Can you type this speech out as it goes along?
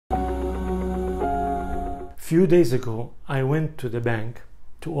few days ago, I went to the bank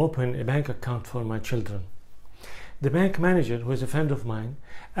to open a bank account for my children. The bank manager, who is a friend of mine,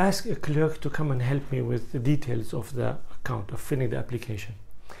 asked a clerk to come and help me with the details of the account, of filling the application.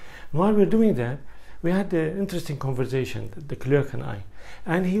 And while we were doing that, we had an interesting conversation, the clerk and I.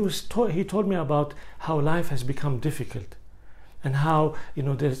 And he told me about how life has become difficult and how,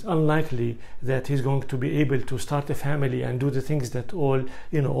 there's unlikely that he's going to be able to start a family and do the things that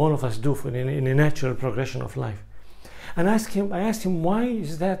all of us do in a natural progression of life. And I asked him, why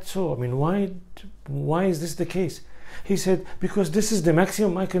is that so? I mean, why is this the case? He said, because this is the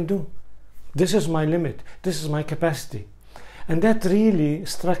maximum I can do. This is my limit. This is my capacity. And that really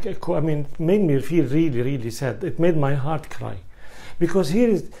made me feel really, really sad. It made my heart cry. Because here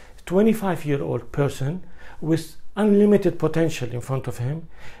is a 25-year-old person with unlimited potential in front of him,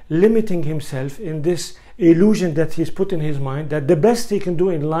 limiting himself in this illusion that he's put in his mind that the best he can do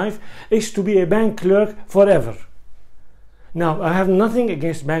in life is to be a bank clerk forever. Now, I have nothing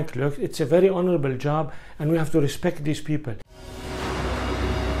against bank clerks. It's a very honorable job, and we have to respect these people.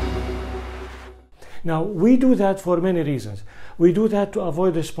 Now, we do that for many reasons. We do that to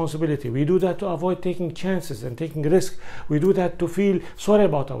avoid responsibility. We do that to avoid taking chances and taking risks. We do that to feel sorry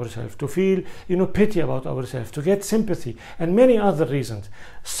about ourselves, to feel, pity about ourselves, to get sympathy, and many other reasons.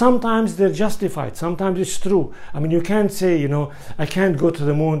 Sometimes they're justified. Sometimes it's true. I mean, you can't say, I can't go to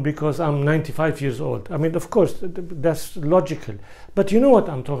the moon because I'm 95 years old. I mean, of course, that's logical. But you know what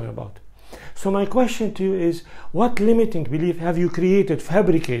I'm talking about. So my question to you is, what limiting belief have you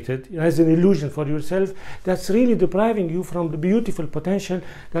fabricated as an illusion for yourself that's really depriving you from the beautiful potential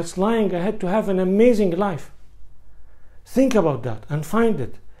that's lying ahead to have an amazing life? Think about that and find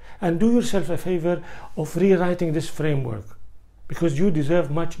it. And do yourself a favor of rewriting this framework, because you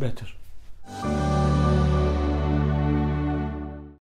deserve much better.